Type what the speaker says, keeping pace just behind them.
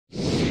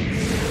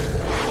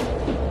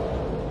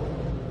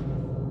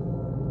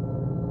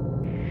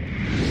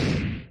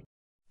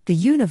The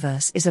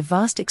universe is a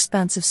vast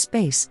expanse of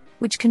space,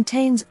 which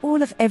contains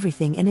all of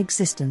everything in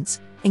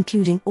existence,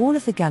 including all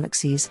of the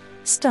galaxies,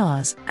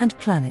 stars, and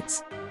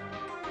planets.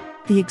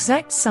 The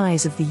exact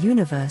size of the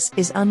universe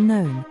is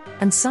unknown,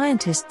 and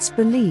scientists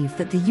believe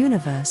that the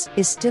universe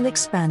is still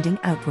expanding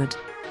outward.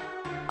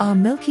 Our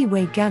Milky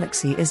Way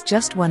galaxy is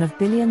just one of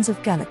billions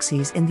of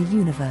galaxies in the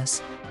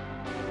universe.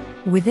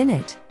 Within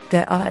it,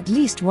 there are at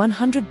least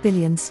 100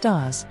 billion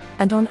stars,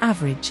 and on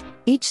average,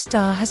 each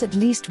star has at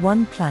least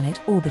one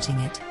planet orbiting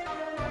it.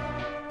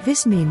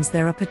 This means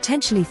there are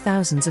potentially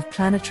thousands of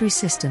planetary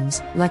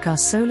systems, like our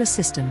solar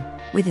system,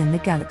 within the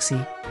galaxy.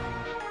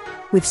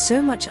 With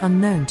so much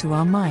unknown to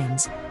our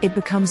minds, it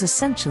becomes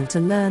essential to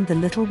learn the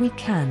little we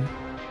can.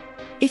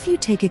 If you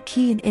take a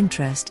keen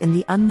interest in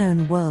the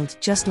unknown world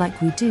just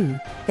like we do,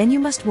 then you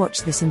must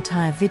watch this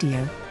entire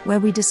video,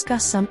 where we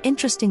discuss some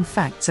interesting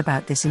facts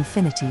about this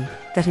infinity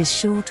that is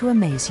sure to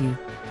amaze you.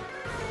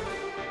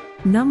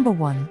 Number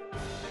 1.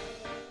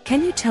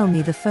 Can you tell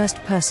me the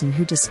first person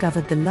who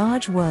discovered the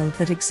large world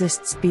that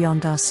exists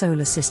beyond our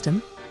solar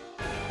system?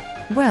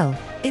 Well,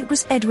 it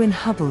was Edwin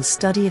Hubble's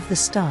study of the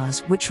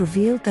stars which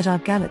revealed that our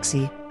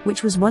galaxy,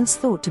 which was once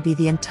thought to be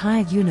the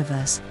entire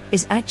universe,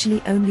 is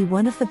actually only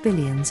one of the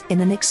billions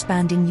in an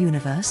expanding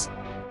universe.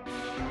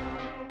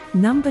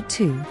 Number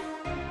 2.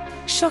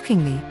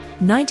 Shockingly,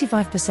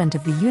 95%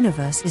 of the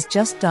universe is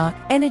just dark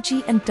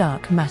energy and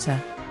dark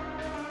matter.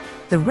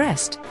 The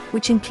rest,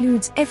 which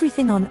includes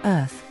everything on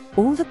Earth,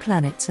 all the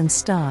planets and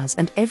stars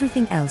and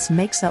everything else,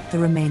 makes up the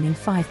remaining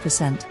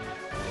 5%.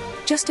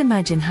 Just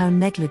imagine how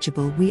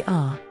negligible we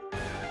are.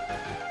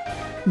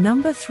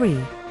 Number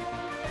 3.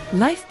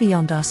 Life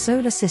beyond our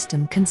solar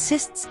system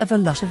consists of a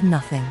lot of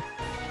nothing.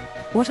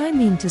 What I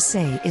mean to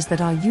say is that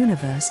our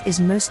universe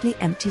is mostly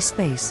empty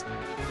space.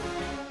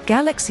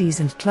 Galaxies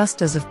and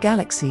clusters of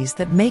galaxies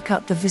that make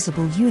up the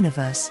visible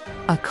universe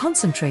are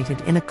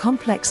concentrated in a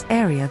complex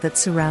area that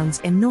surrounds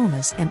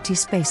enormous empty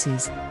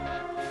spaces.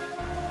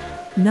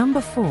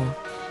 Number 4.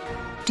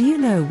 Do you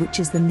know which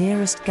is the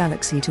nearest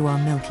galaxy to our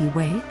Milky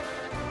Way?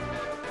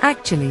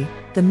 Actually,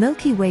 the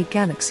Milky Way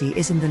galaxy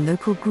is in the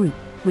local group,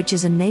 which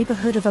is a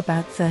neighborhood of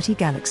about 30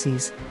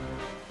 galaxies.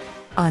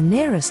 Our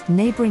nearest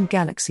neighboring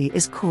galaxy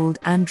is called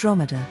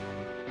Andromeda.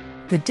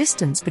 The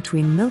distance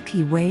between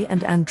Milky Way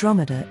and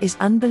Andromeda is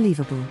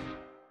unbelievable.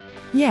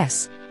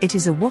 Yes, it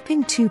is a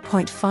whopping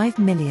 2.5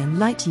 million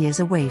light-years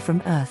away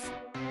from Earth.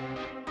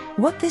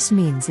 What this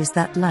means is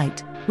that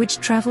light, which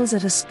travels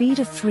at a speed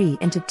of 3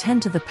 ×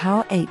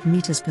 10⁸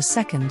 meters per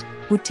second,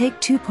 would take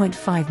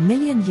 2.5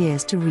 million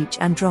years to reach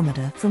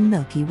Andromeda from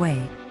Milky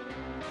Way.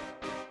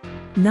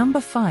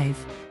 Number 5.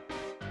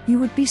 You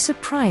would be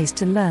surprised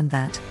to learn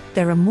that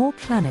there are more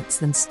planets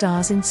than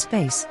stars in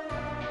space.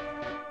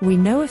 We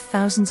know of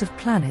thousands of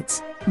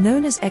planets,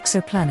 known as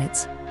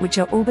exoplanets, which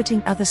are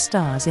orbiting other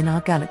stars in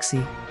our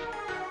galaxy.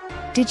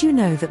 Did you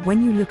know that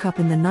when you look up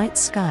in the night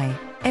sky,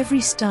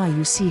 every star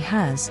you see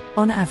has,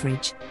 on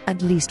average,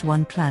 at least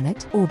one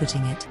planet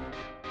orbiting it?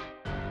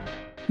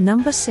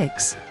 Number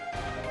 6.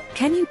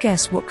 Can you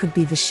guess what could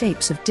be the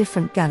shapes of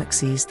different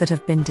galaxies that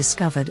have been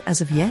discovered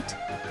as of yet?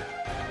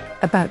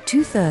 About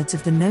 2/3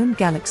 of the known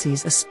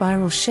galaxies are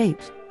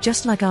spiral-shaped,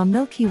 just like our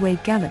Milky Way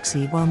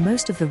galaxy, while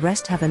most of the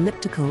rest have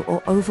elliptical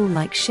or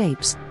oval-like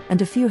shapes,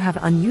 and a few have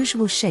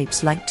unusual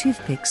shapes like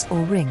toothpicks or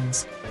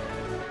rings.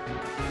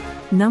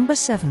 Number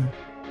 7.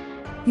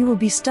 You will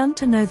be stunned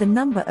to know the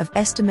number of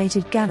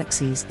estimated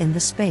galaxies in the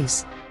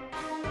space.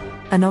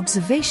 An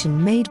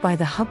observation made by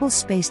the Hubble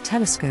Space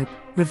Telescope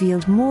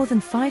revealed more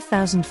than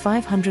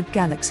 5,500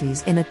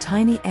 galaxies in a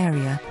tiny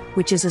area,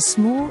 which is as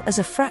small as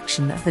a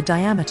fraction of the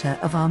diameter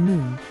of our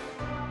Moon.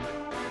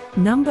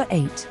 Number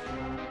 8.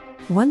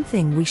 One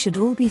thing we should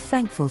all be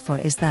thankful for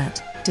is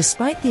that,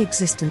 despite the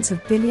existence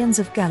of billions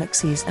of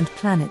galaxies and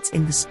planets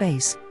in the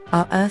space,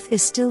 our Earth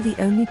is still the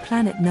only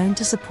planet known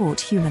to support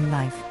human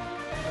life.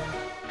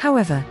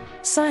 However,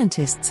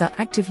 scientists are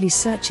actively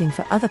searching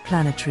for other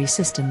planetary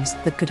systems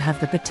that could have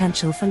the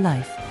potential for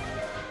life.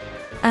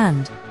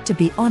 And, to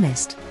be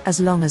honest,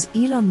 as long as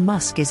Elon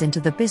Musk is into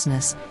the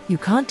business, you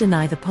can't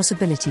deny the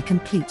possibility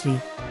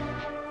completely.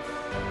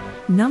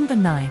 Number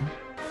 9.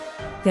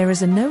 There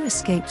is a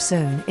no-escape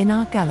zone in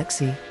our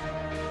galaxy.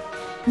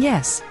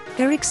 Yes,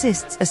 there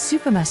exists a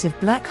supermassive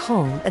black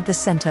hole at the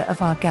center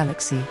of our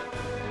galaxy.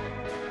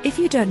 If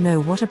you don't know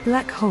what a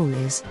black hole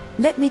is,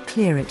 let me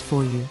clear it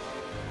for you.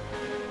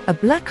 A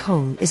black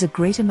hole is a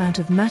great amount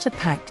of matter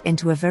packed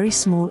into a very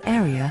small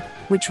area,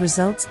 which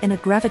results in a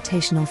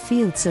gravitational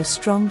field so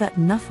strong that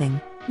nothing,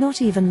 not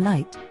even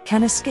light,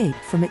 can escape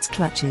from its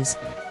clutches.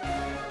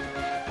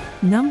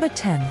 Number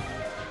 10.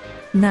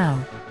 Now,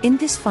 in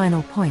this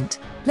final point,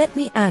 let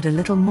me add a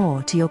little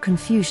more to your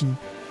confusion.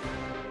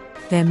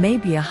 There may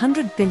be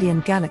 100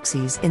 billion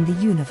galaxies in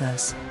the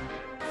universe.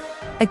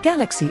 A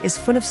galaxy is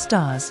full of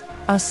stars.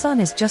 Our Sun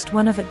is just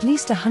one of at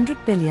least 100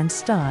 billion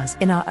stars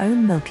in our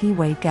own Milky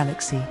Way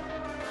galaxy.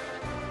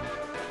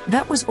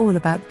 That was all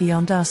about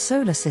beyond our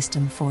solar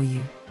system for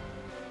you.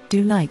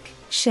 Do like,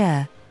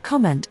 share,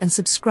 comment and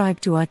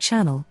subscribe to our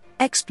channel,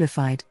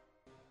 Explified.